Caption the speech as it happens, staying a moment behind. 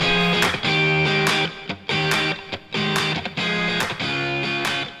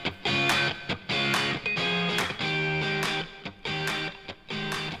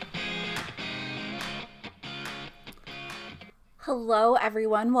Hello,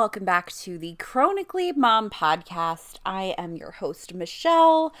 everyone. Welcome back to the Chronically Mom podcast. I am your host,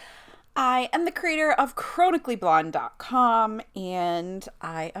 Michelle. I am the creator of chronicallyblonde.com, and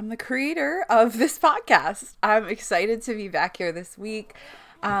I am the creator of this podcast. I'm excited to be back here this week.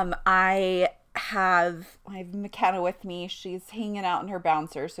 I have McKenna with me. She's hanging out in her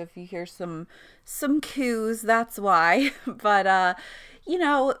bouncer, so if you hear some coos, that's why. But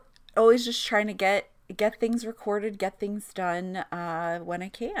always just trying to get things recorded, get things done when I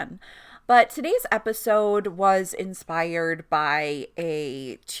can. But today's episode was inspired by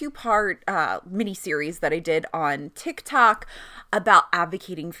a two-part mini-series that I did on TikTok about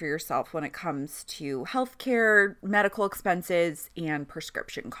advocating for yourself when it comes to healthcare, medical expenses, and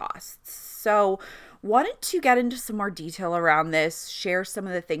prescription costs. So wanted to get into some more detail around this, share some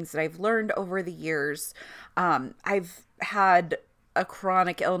of the things that I've learned over the years. I've had a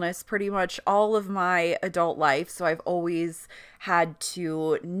chronic illness pretty much all of my adult life. So I've always had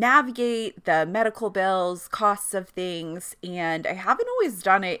to navigate the medical bills, costs of things, and I haven't always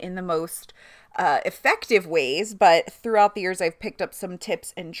done it in the most effective ways, but throughout the years I've picked up some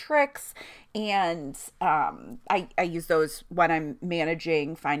tips and tricks, and I use those when I'm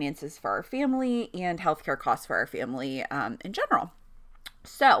managing finances for our family and healthcare costs for our family in general.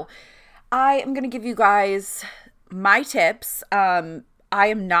 So I am going to give you guys my tips. I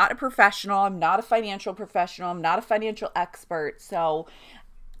am not a professional. I'm not a financial professional. I'm not a financial expert. So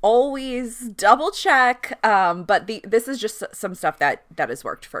always double check. But this is just some stuff that has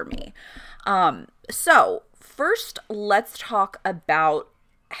worked for me. So first, let's talk about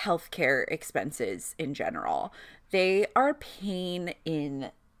healthcare expenses in general. They are a pain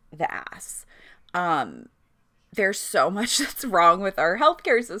in the ass. There's so much that's wrong with our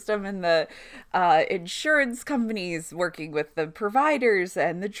healthcare system and the insurance companies working with the providers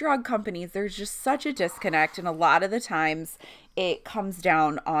and the drug companies. There's just such a disconnect. And a lot of the times it comes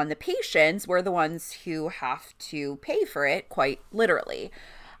down on the patients. We're the ones who have to pay for it, quite literally.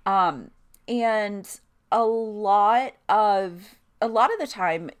 And a lot of the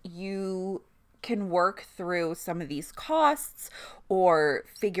time you can work through some of these costs or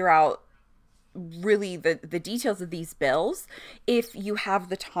figure out really the details of these bills if you have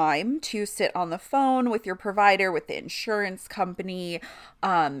the time to sit on the phone with your provider, with the insurance company.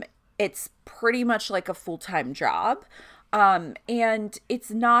 It's pretty much like a full-time job. And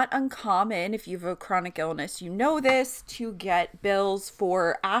it's not uncommon, if you have a chronic illness, you know this, to get bills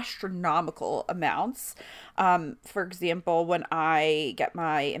for astronomical amounts. For example, when I get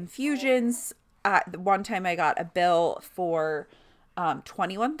my infusions, one time I got a bill for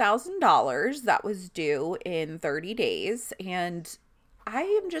 $21,000 that was due in 30 days. And I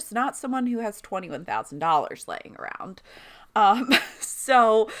am just not someone who has $21,000 laying around.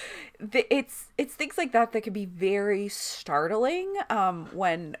 So it's things like that can be very startling,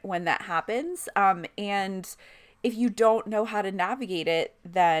 when that happens. And if you don't know how to navigate it,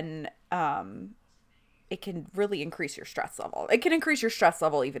 then, it can really increase your stress level. It can increase your stress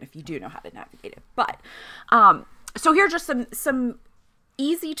level even if you do know how to navigate it. But, so here are just some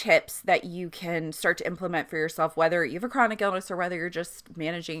easy tips that you can start to implement for yourself, whether you have a chronic illness or whether you're just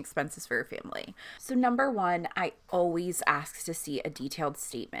managing expenses for your family. So number one, I always ask to see a detailed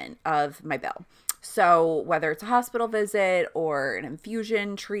statement of my bill. So whether it's a hospital visit or an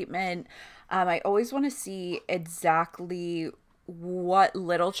infusion treatment, I always want to see exactly what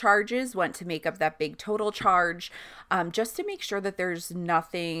little charges went to make up that big total charge, just to make sure that there's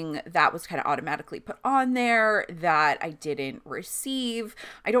nothing that was kind of automatically put on there that I didn't receive.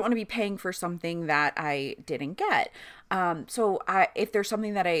 I don't want to be paying for something that I didn't get. So if there's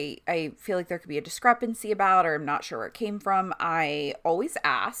something that I feel like there could be a discrepancy about, or I'm not sure where it came from, I always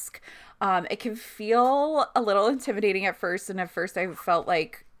ask. It can feel a little intimidating at first, and at first I felt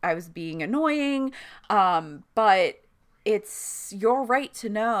like I was being annoying, but it's your right to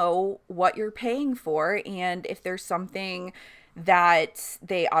know what you're paying for. And if there's something that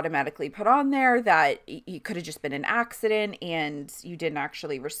they automatically put on there that it could have just been an accident and you didn't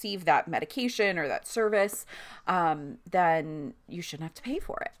actually receive that medication or that service, then you shouldn't have to pay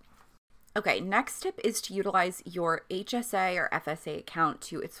for it. Okay, next tip is to utilize your HSA or FSA account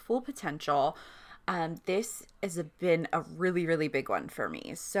to its full potential. This has been a really, really big one for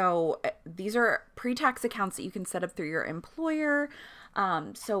me. So these are pre-tax accounts that you can set up through your employer.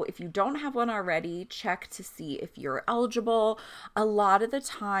 So if you don't have one already, check to see if you're eligible. A lot of the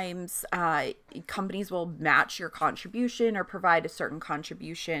times, companies will match your contribution or provide a certain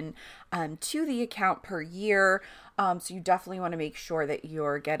contribution to the account per year. So you definitely want to make sure that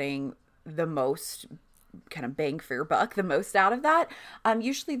you're getting the most kind of bang for your buck the most out of that.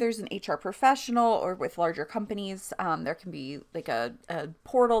 Usually there's an HR professional, or with larger companies, there can be like a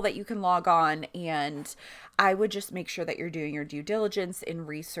portal that you can log on, and I would just make sure that you're doing your due diligence in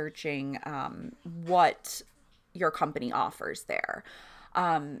researching what your company offers there.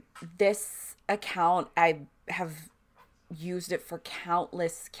 This account, I have used it for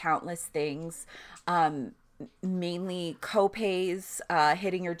countless things. Mainly co-pays,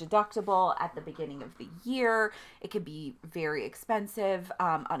 hitting your deductible at the beginning of the year. It can be very expensive,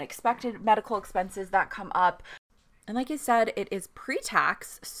 unexpected medical expenses that come up. And like I said, it is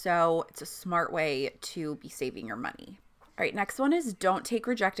pre-tax, so it's a smart way to be saving your money. All right, next one is don't take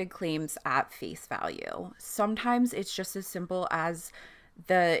rejected claims at face value. Sometimes it's just as simple as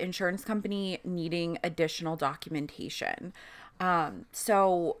the insurance company needing additional documentation.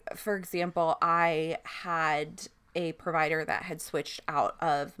 So for example, I had a provider that had switched out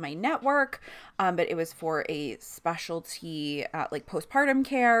of my network, but it was for a specialty, like postpartum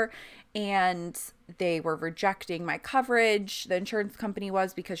care, and they were rejecting my coverage. The insurance company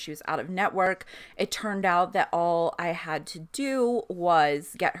was, because she was out of network. It turned out that all I had to do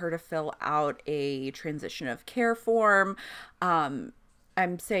was get her to fill out a transition of care form.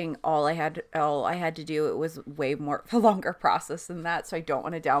 I'm saying all I had to do. It was way more of a longer process than that, so I don't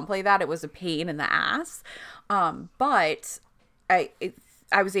want to downplay that. It was a pain in the ass, but I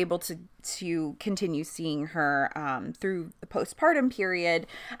was able to continue seeing her through the postpartum period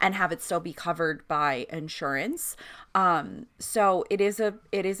and have it still be covered by insurance. So it is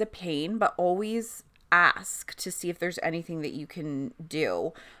a pain, but always ask to see if there's anything that you can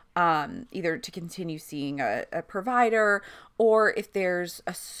do. Either to continue seeing a provider, or if there's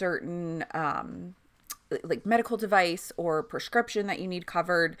a certain like medical device or prescription that you need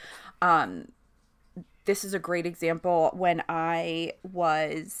covered. This is a great example. When I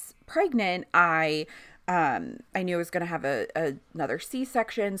was pregnant, I knew I was going to have another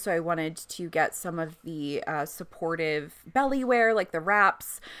C-section, so I wanted to get some of the supportive belly wear, like the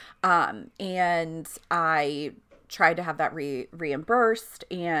wraps, and I tried to have that reimbursed,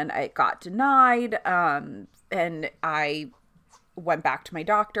 and I got denied. And I went back to my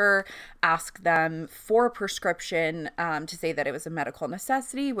doctor, asked them for a prescription to say that it was a medical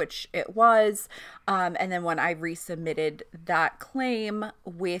necessity, which it was. And then when I resubmitted that claim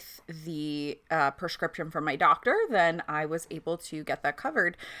with the prescription from my doctor, then I was able to get that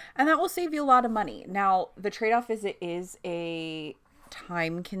covered. And that will save you a lot of money. Now, the trade-off is it is a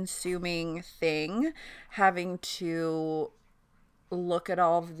time-consuming thing, having to look at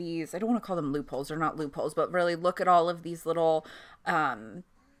all of these, I don't want to call them loopholes, they're not loopholes, but really look at all of these little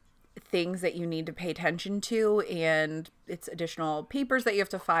things that you need to pay attention to, and it's additional papers that you have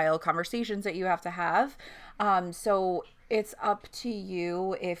to file, conversations that you have to have. So it's up to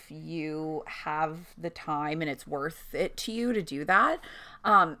you if you have the time and it's worth it to you to do that.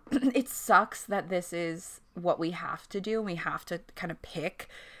 It sucks that this is what we have to do. We have to kind of pick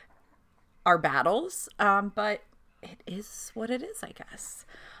our battles, but it is what it is, I guess.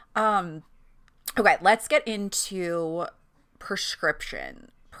 Okay, let's get into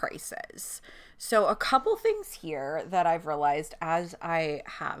prescription prices. So a couple things here that I've realized as I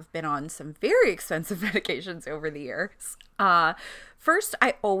have been on some very expensive medications over the years. First,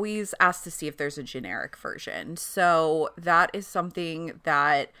 I always ask to see if there's a generic version. So that is something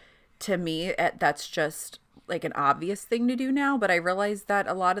that, to me, that's just like an obvious thing to do now, but I realize that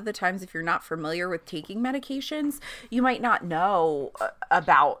a lot of the times, if you're not familiar with taking medications, you might not know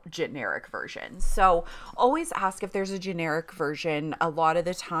about generic versions. So always ask if there's a generic version. A lot of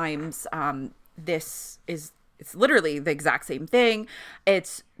the times, it's literally the exact same thing.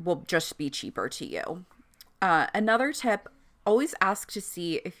 It will just be cheaper to you. Another tip, always ask to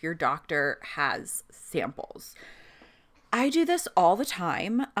see if your doctor has samples. I do this all the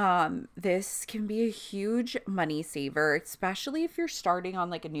time. This can be a huge money saver, especially if you're starting on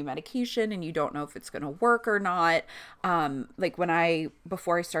like a new medication and you don't know if it's going to work or not. Like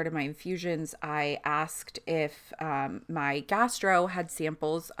before I started my infusions, I asked if my gastro had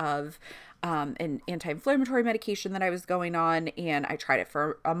samples of an anti-inflammatory medication that I was going on, and I tried it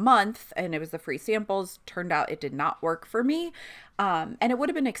for a month, and it was the free samples. Turned out it did not work for me. And it would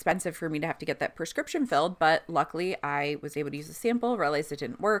have been expensive for me to have to get that prescription filled, but luckily I was able to use a sample, realized it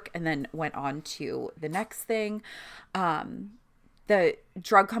didn't work, and then went on to the next thing. The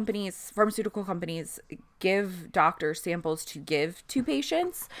drug companies, pharmaceutical companies, give doctors samples to give to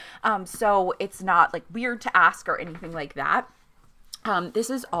patients. So it's not like weird to ask or anything like that.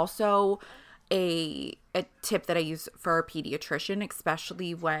 This is also a a tip that I use for a pediatrician,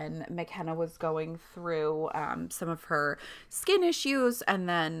 especially when McKenna was going through some of her skin issues and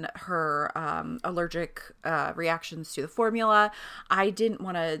then her allergic reactions to the formula. I didn't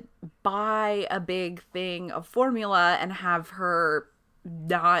want to buy a big thing of formula and have her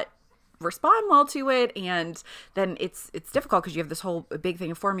not respond well to it, and then it's difficult because you have this whole big thing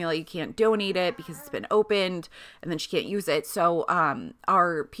of formula. You can't donate it because it's been opened, and then she can't use it. So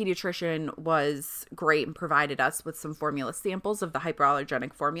our pediatrician was great and provided us with some formula samples of the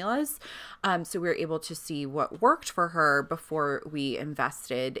hypoallergenic formulas, so we were able to see what worked for her before we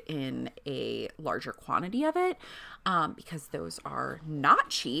invested in a larger quantity of it, because those are not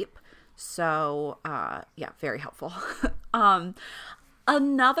cheap. So yeah, very helpful.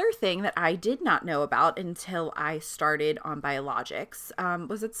 Another thing that I did not know about until I started on biologics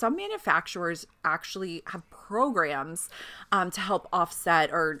was that some manufacturers actually have programs to help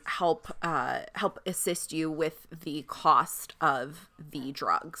offset or help assist you with the cost of the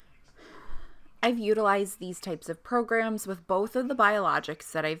drugs. I've utilized these types of programs with both of the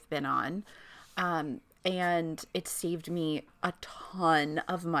biologics that I've been on. And it saved me a ton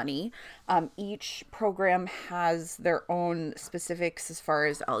of money. Each program has their own specifics as far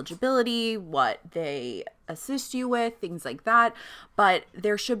as eligibility, what they assist you with, things like that. But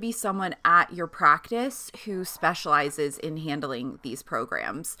there should be someone at your practice who specializes in handling these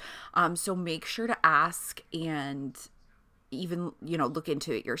programs. So make sure to ask and even, look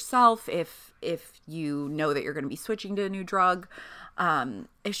into it yourself if you know that you're going to be switching to a new drug.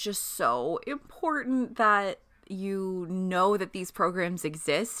 It's just so important that you know that these programs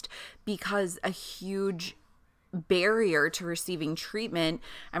exist, because a huge barrier to receiving treatment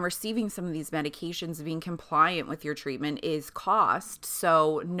and receiving some of these medications and being compliant with your treatment is cost.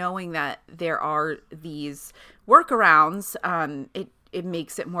 So knowing that there are these workarounds, it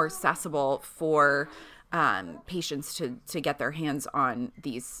makes it more accessible for patients to get their hands on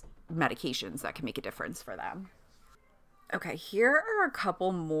these medications that can make a difference for them. Okay, here are a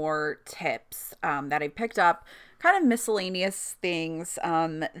couple more tips that I picked up, kind of miscellaneous things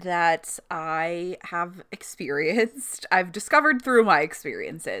that I have experienced. I've discovered through my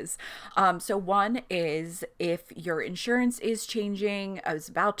experiences. So one is, if your insurance is changing, is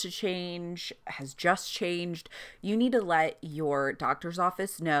about to change, has just changed, you need to let your doctor's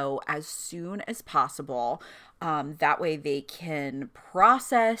office know as soon as possible. That way they can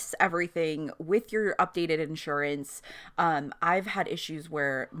process everything with your updated insurance. I've had issues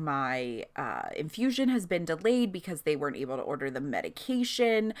where my infusion has been delayed because they weren't able to order the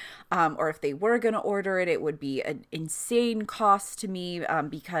medication, or if they were going to order it, it would be an insane cost to me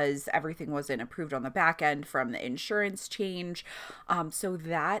because everything wasn't approved on the back end from the insurance change. So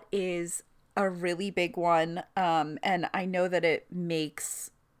that is a really big one. And I know that it makes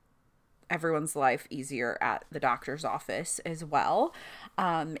everyone's life easier at the doctor's office as well.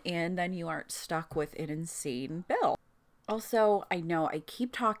 And then you aren't stuck with an insane bill. Also, I know I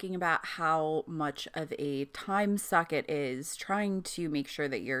keep talking about how much of a time suck it is trying to make sure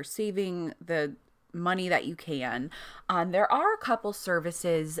that you're saving the money that you can. There are a couple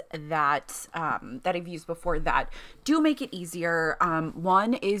services that I've used before that do make it easier.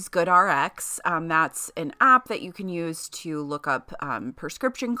 One is GoodRx. That's an app that you can use to look up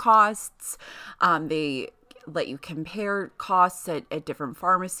prescription costs. They let you compare costs at different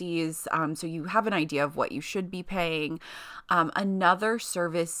pharmacies, so you have an idea of what you should be paying. Another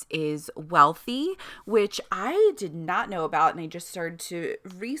service is Wealthy, which I did not know about, and I just started to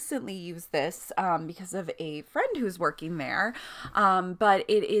recently use this because of a friend who's working there. But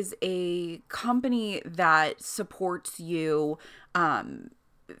it is a company that supports you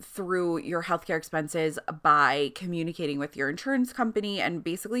through your healthcare expenses by communicating with your insurance company and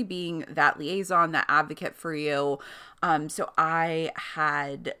basically being that liaison, that advocate for you. So I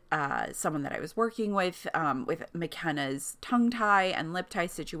had someone that I was working with McKenna's tongue tie and lip tie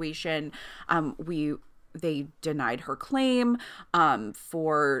situation. They denied her claim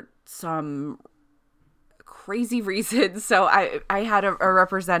for some crazy reasons. So I had a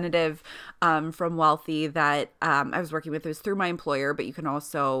representative from Wealthy that I was working with. It was through my employer, but you can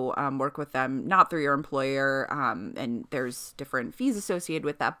also work with them not through your employer, and there's different fees associated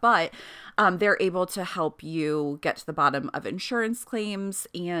with that. But they're able to help you get to the bottom of insurance claims,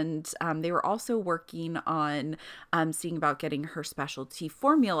 and they were also working on seeing about getting her specialty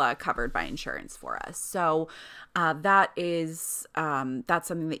formula covered by insurance for us. So that's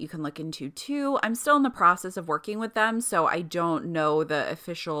something that you can look into too. I'm still in the process of working with them, so I don't know the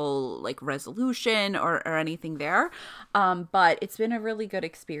official resolution or anything there, but it's been a really good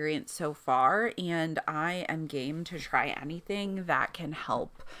experience so far, and I am game to try anything that can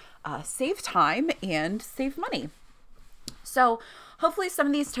help save time and save money. So hopefully some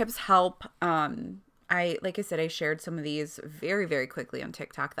of these tips help. Like I said, I shared some of these very, very quickly on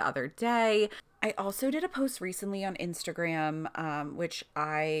TikTok the other day. I also did a post recently on Instagram,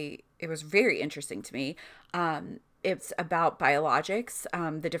 it was very interesting to me. It's about biologics,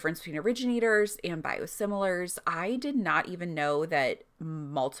 the difference between originators and biosimilars. I did not even know that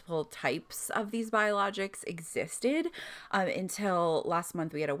multiple types of these biologics existed until last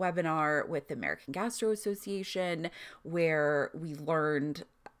month. We had a webinar with the American Gastro Association where we learned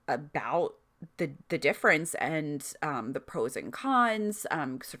about the difference and the pros and cons,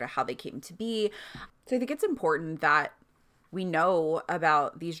 sort of how they came to be. So I think it's important that we know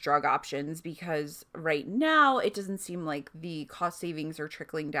about these drug options, because right now it doesn't seem like the cost savings are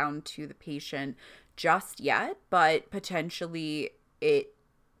trickling down to the patient just yet, but potentially it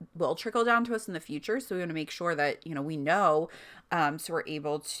will trickle down to us in the future. So we want to make sure that, we know, so we're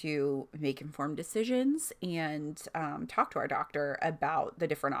able to make informed decisions and talk to our doctor about the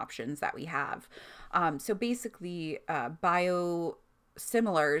different options that we have. So basically,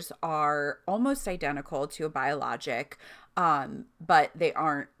 biosimilars are almost identical to a biologic, but they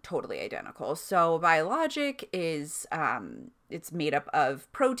aren't totally identical. So a biologic is, it's made up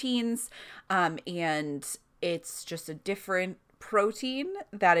of proteins, and it's just a different protein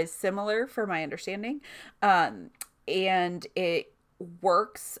that is similar, for my understanding. And it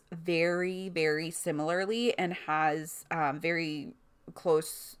works very, very similarly and has very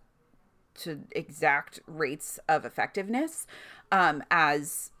close to exact rates of effectiveness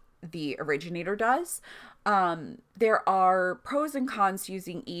as the originator does. There are pros and cons to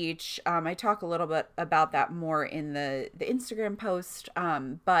using each. I talk a little bit about that more in the Instagram post,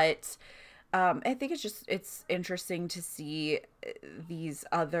 but I think it's interesting to see these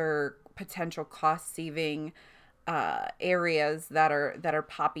other potential cost saving areas that are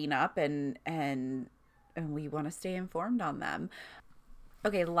popping up, and we want to stay informed on them.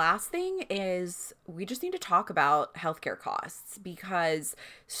 Okay, last thing is we just need to talk about healthcare costs, because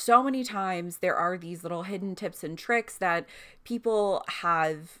so many times there are these little hidden tips and tricks that people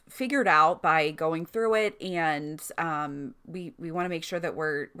have figured out by going through it, and we want to make sure that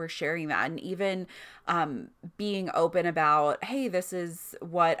we're sharing that, and even being open about, hey, this is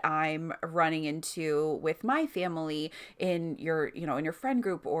what I'm running into with my family in your friend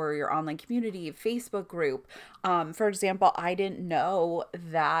group or your online community Facebook group. For example, I didn't know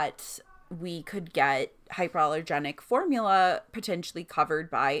that we could get hypoallergenic formula potentially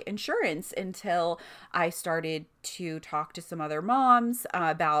covered by insurance until I started to talk to some other moms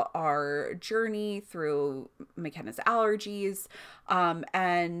about our journey through McKenna's allergies,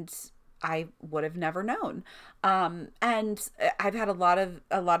 and I would have never known. And I've had a lot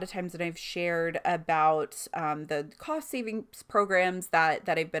of times that I've shared about the cost savings programs that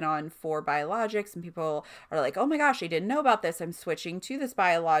I've been on for biologics, and people are like, oh my gosh, I didn't know about this. I'm switching to this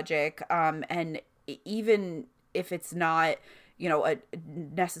biologic. And even if it's not,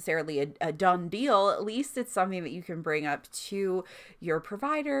 necessarily a done deal, at least it's something that you can bring up to your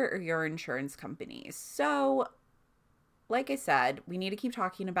provider or your insurance company. So like I said, we need to keep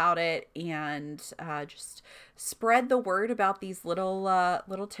talking about it and just spread the word about these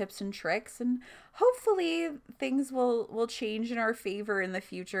little tips and tricks, and hopefully things will change in our favor in the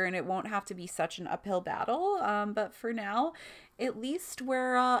future, and it won't have to be such an uphill battle. But for now, at least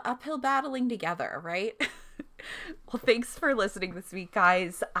we're uphill battling together, right? Well, thanks for listening this week,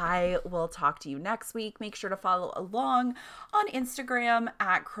 guys. I will talk to you next week. Make sure to follow along on Instagram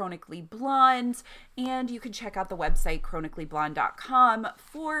at Chronically Blonde, and you can check out the website chronicallyblonde.com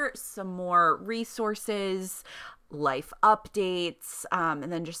for some more resources, life updates,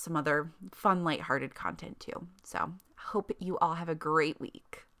 and then just some other fun, lighthearted content too. So, hope you all have a great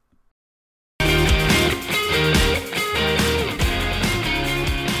week.